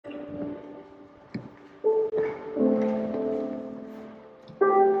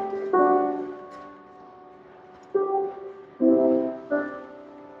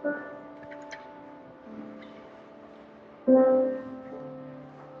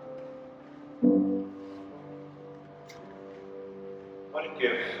What a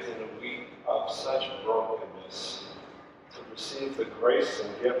gift in a week of such brokenness to receive the grace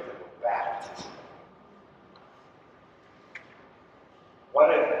and gift of baptism. What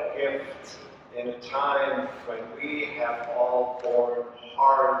a gift in a time when we have all borne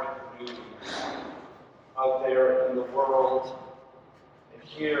hard news out there in the world and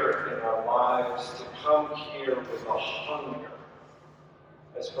here in our lives, to come here with a hunger,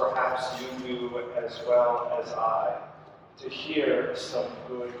 as perhaps you do as well as I, to hear some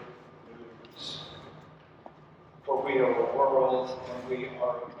good news. For we are a world and we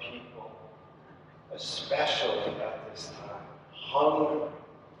are a people, especially at this time, hungry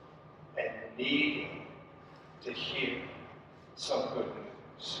and needing to hear some good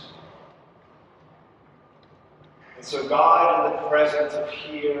news. And so God, in the presence of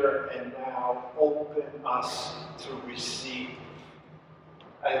here and now, open us to receive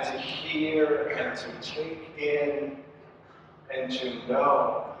and to hear and to take in and to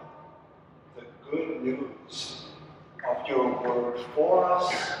know the good news of your word for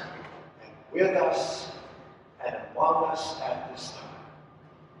us and with us and among us at this time.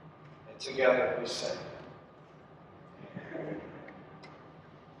 And together we say,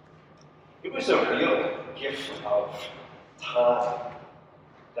 it was a real gift of time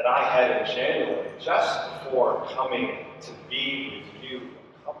that I had in January, just before coming to be with you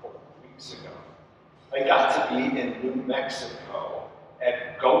a couple of weeks ago. I got to be in New Mexico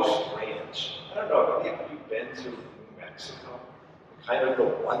at Ghost Ranch. I don't know, have you been to New Mexico? Kind of the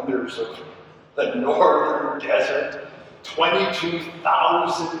wonders of the northern desert,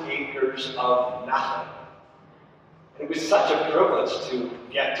 22,000 acres of nothing. It was such a privilege to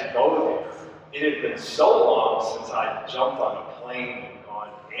get to go there. It had been so long since I'd jumped on a plane and gone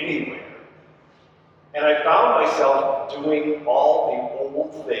anywhere. And I found myself doing all the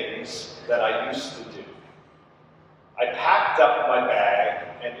old things that I used to do. I packed up my bag,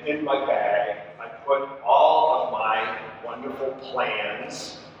 and in my bag, I put all of my wonderful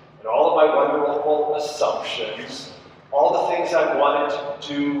plans and all of my wonderful assumptions, all the things I wanted to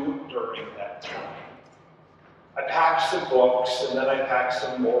do during that time. I packed some books, and then I packed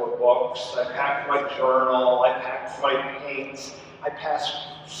some more books. I packed my journal. I packed my paints. I packed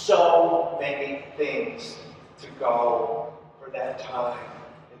so many things to go for that time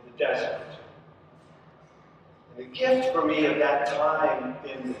in the desert. And the gift for me of that time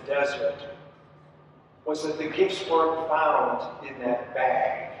in the desert was that the gifts weren't found in that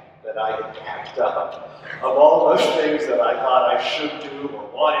bag that I had packed up of all those things that I thought I should do or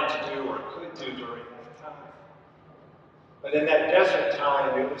wanted to do or could do during that time. But in that desert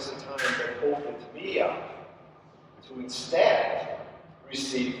time, it was a time that opened me up to instead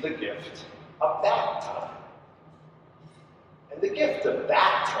receive the gift of that time. And the gift of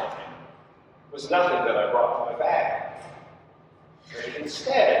that time was nothing that I brought in my bag. But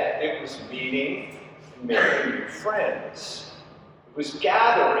instead, it was meeting and making new friends. It was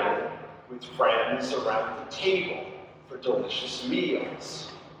gathering with friends around the table for delicious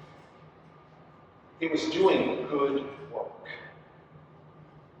meals. It was doing good work.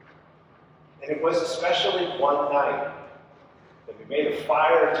 And it was especially one night that we made a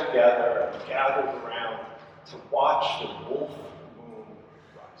fire together and gathered around to watch the wolf moon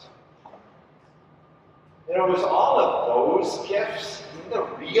rise up. And it was all of those gifts, the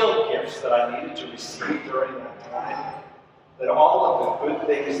real gifts that I needed to receive during that time, that all of the good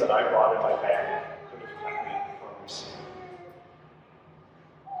things that I brought in my bag could have kept me from receiving.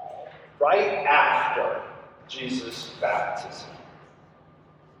 Right after Jesus' baptism,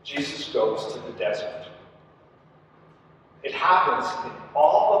 Jesus goes to the desert. It happens in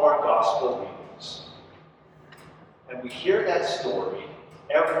all of our gospel readings. And we hear that story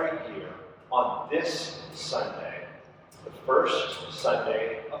every year on this Sunday, the first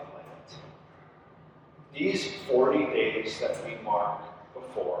Sunday of Lent. These 40 days that we mark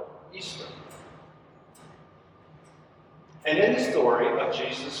before Easter. And in the story of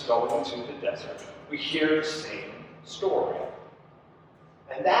Jesus going to the desert, we hear the same story.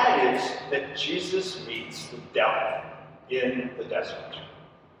 And that is that Jesus meets the devil in the desert.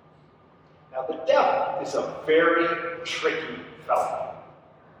 Now, the devil is a very tricky fellow.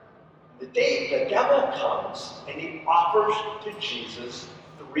 The devil comes and he offers to Jesus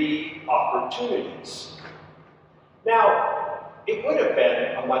 3 opportunities. Now, it would have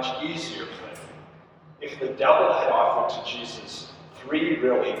been a much easier thing if the devil had offered to Jesus 3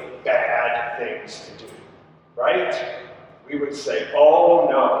 really bad things to do, right? We would say, oh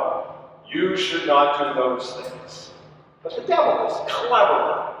no, you should not do those things. But the devil is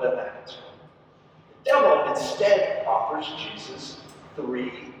cleverer than that. The devil instead offers Jesus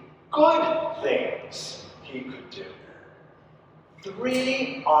 3 good things he could do.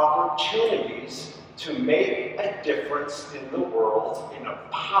 3 opportunities to make a difference in the world in a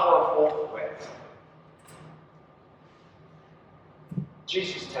powerful way.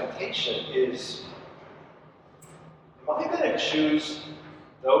 Jesus' temptation is, am I going to choose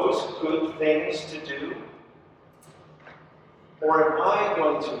those good things to do? Or am I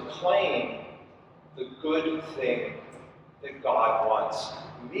going to claim the good thing that God wants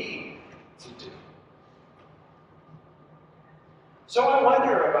me to do? So I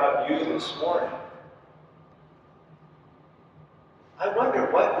wonder about you this morning. I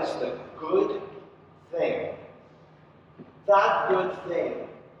wonder, what is the good thing, that good thing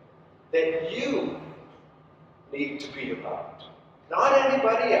that you need to be about? Not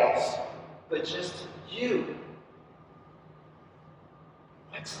anybody else, but just you.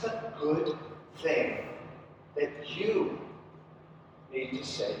 What's the good thing that you need to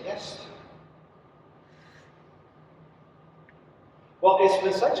say yes to? Well, it's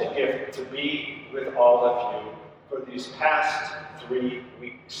been such a gift to be with all of you for these past 3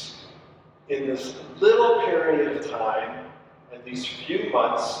 weeks. In this little period of time and these few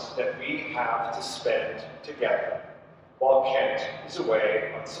months that we have to spend together while Kent is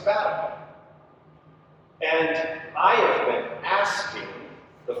away on sabbatical. And I have been asking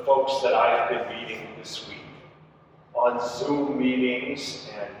the folks that I've been meeting this week on Zoom meetings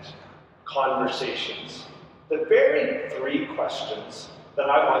and conversations the very 3 questions that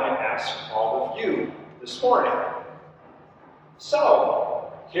I want to ask all of you this morning.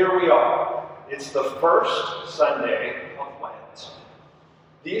 So, here we are. It's the first Sunday of Lent.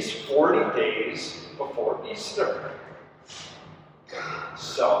 These 40 days before Easter.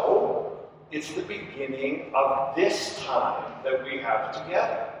 So, it's the beginning of this time that we have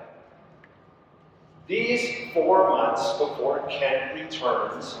together. These 4 months before Kent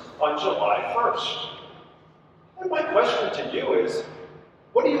returns on July 1st. And my question to you is,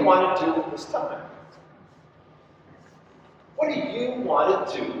 what do you want to do with this time? What do you want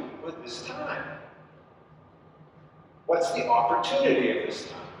to do with this time? What's the opportunity of this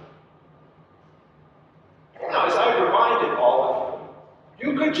time? Now, as I reminded all of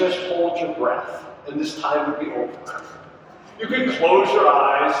you, you could just hold your breath and this time would be over. You could close your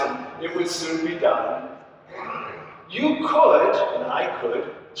eyes and it would soon be done. You could, and I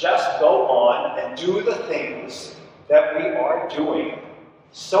could, just go on and do the things that we are doing,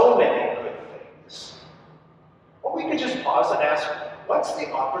 so many good things. Or we could just pause and ask, what's the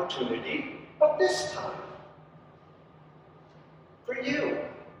opportunity of this time? For you,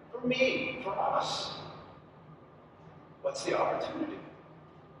 for me, for us. What's the opportunity?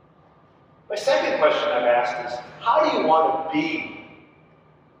 My second question I've asked is, how do you want to be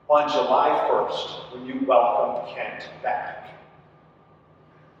on July 1st when you welcome Kent back?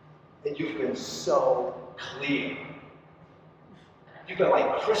 And you've been so clear. You've been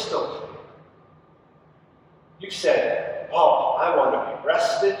like crystal clear. You said, oh, I want to be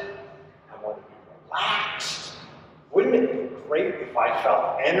rested. I want to be relaxed. Wouldn't it be great if I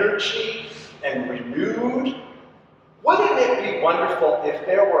felt energy and renewed? Wouldn't it be wonderful if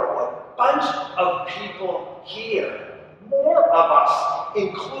there were a bunch of people here, more of us,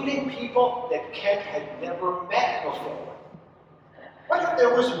 including people that Kent had never met before? What if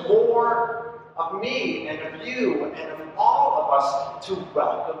there was more of me and of you and of all of us to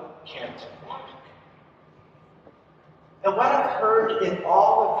welcome Kent back? And what I've heard in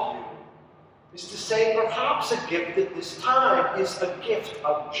all of you is to say perhaps a gift at this time is a gift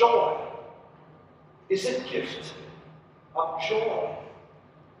of joy. Is a gift of joy.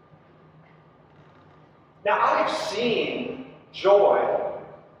 Now, I've seen joy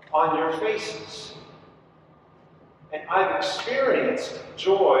on your faces. And I've experienced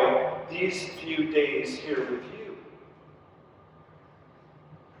joy these few days here with you.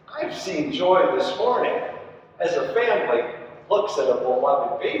 I've seen joy this morning as a family looks at a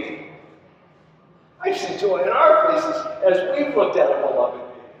beloved baby. I've seen joy in our faces as we've looked at a beloved baby.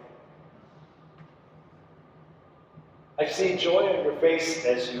 I've seen joy on your face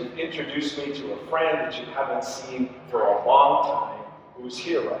as you've introduced me to a friend that you haven't seen for a long time who's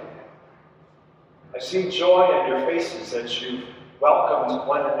here right now. I've seen joy on your faces as you've welcomed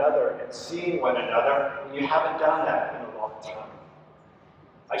one another and seen one another when you haven't done that in a long time.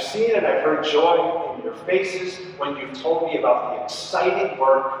 I've seen and I've heard joy in your faces when you've told me about the exciting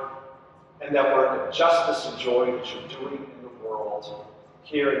work and that work of justice and joy that you're doing in the world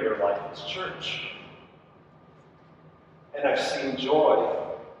here in your life as church. And I've seen joy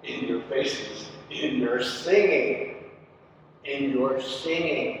in your faces, in your singing, and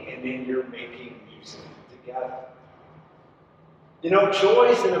in your making music together. You know, joy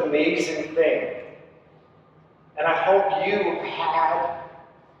is an amazing thing. And I hope you have had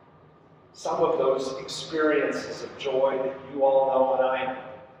some of those experiences of joy that you all know and I know.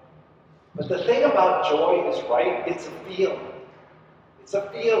 But the thing about joy is, right, it's a feeling. It's a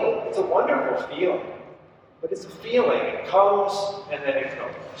feeling. It's a wonderful feeling. But it's a feeling. It comes and then it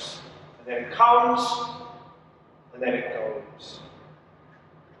goes. And then it comes and then it goes.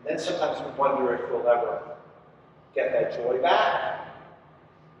 And then sometimes we wonder if we'll ever get that joy back.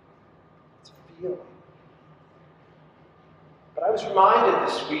 It's a feeling. But I was reminded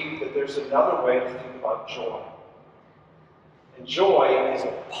this week that there's another way to think about joy. And joy is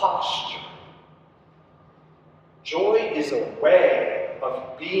a posture. Joy is a way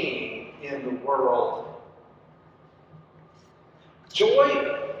of being in the world.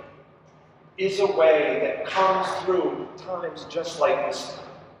 Joy is a way that comes through times just like this time.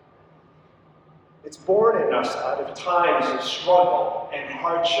 It's born in us out of times of struggle and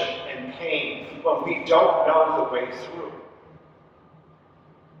hardship and pain when we don't know the way through.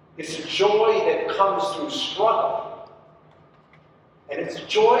 It's a joy that comes through struggle. And it's a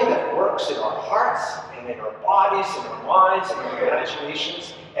joy that works in our hearts and in our bodies and our minds and our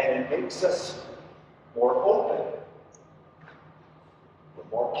imaginations, and it makes us more open. We're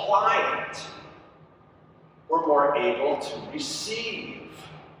more pliant. We're more able to receive.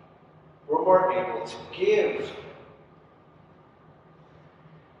 We're more able to give.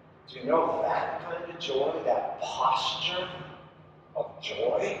 Do you know that kind of joy, that posture of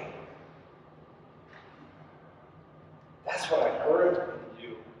joy? That's what I heard in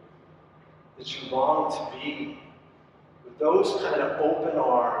you, that you long to be, with those kind of open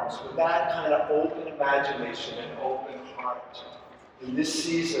arms, with that kind of open imagination and open heart in this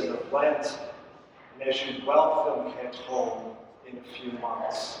season of Lent, and as you welcome Kent home in a few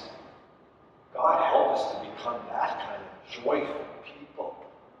months. God help us to become that kind of joyful people.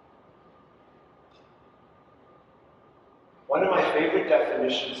 One of my favorite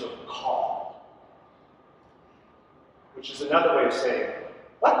definitions of call, which is another way of saying,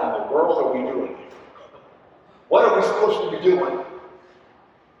 what in the world are we doing here? What are we supposed to be doing?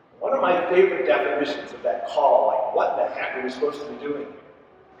 One of my favorite definitions of that call, like what the heck are we supposed to be doing here,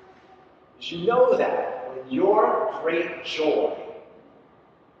 is you know that when your great joy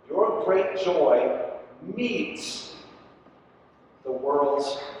meets the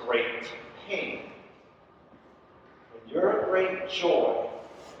world's great pain. When your great joy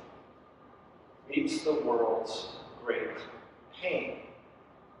meets the world's great pain.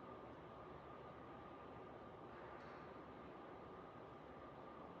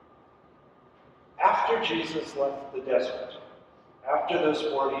 After Jesus left the desert, after those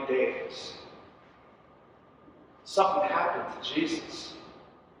 40 days, something happened to Jesus.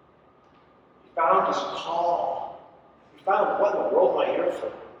 He found his call. He found, what in the world am I here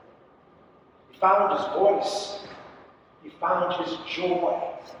for? He found his voice. He found his joy.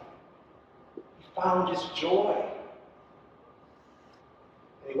 He found his joy.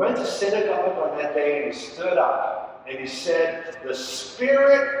 And he went to synagogue on that day and he stood up and he said, "The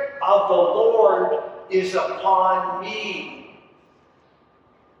Spirit of the Lord is upon me.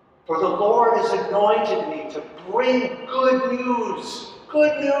 For the Lord has anointed me to bring good news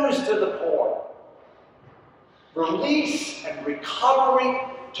to the poor. Release and recovery,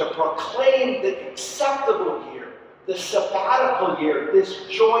 to proclaim the acceptable year, the sabbatical year, this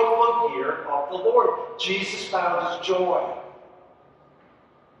joyful year of the Lord." Jesus found his joy.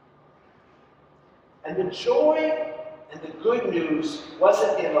 And the joy and the good news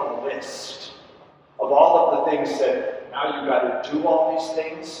wasn't in a list of all of the things that now you got to do all these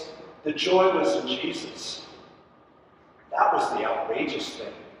things. The joy was in Jesus. That was the outrageous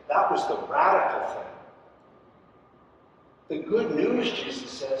thing. That was the radical thing. The good news, Jesus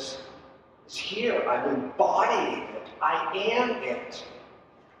says, is here. I'm embodying it. I am it.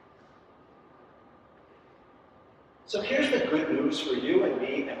 So here's the good news for you and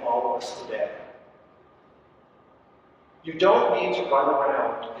me and all of us today. You don't need to run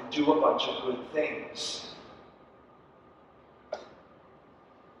around and do a bunch of good things.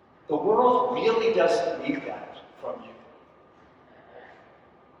 The world really doesn't need that from you.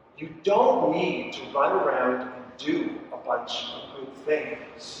 You don't need to run around and do a bunch of good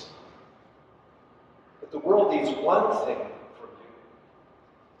things. But the world needs one thing from you,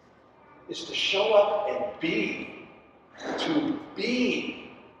 is to show up and be, to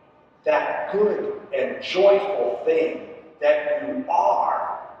be that good and joyful thing that you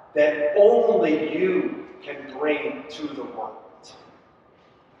are, that only you can bring to the world.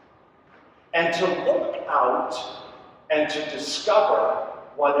 And to look out and to discover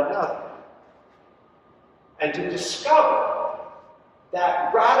one another. And to discover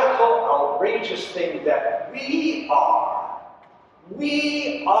that radical, outrageous thing that we are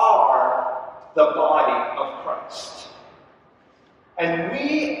the body of Christ. And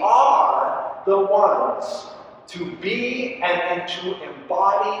we are the ones to be and to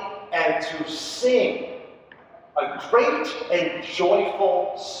embody and to sing a great and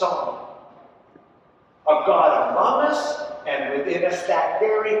joyful song of God among us and within us, that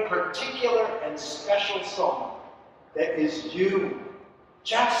very particular and special song that is you,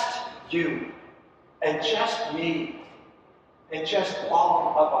 just you, and just me, and just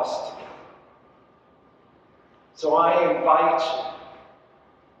all of us together. So I invite you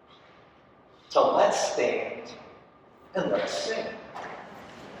to let's stand and let's sing.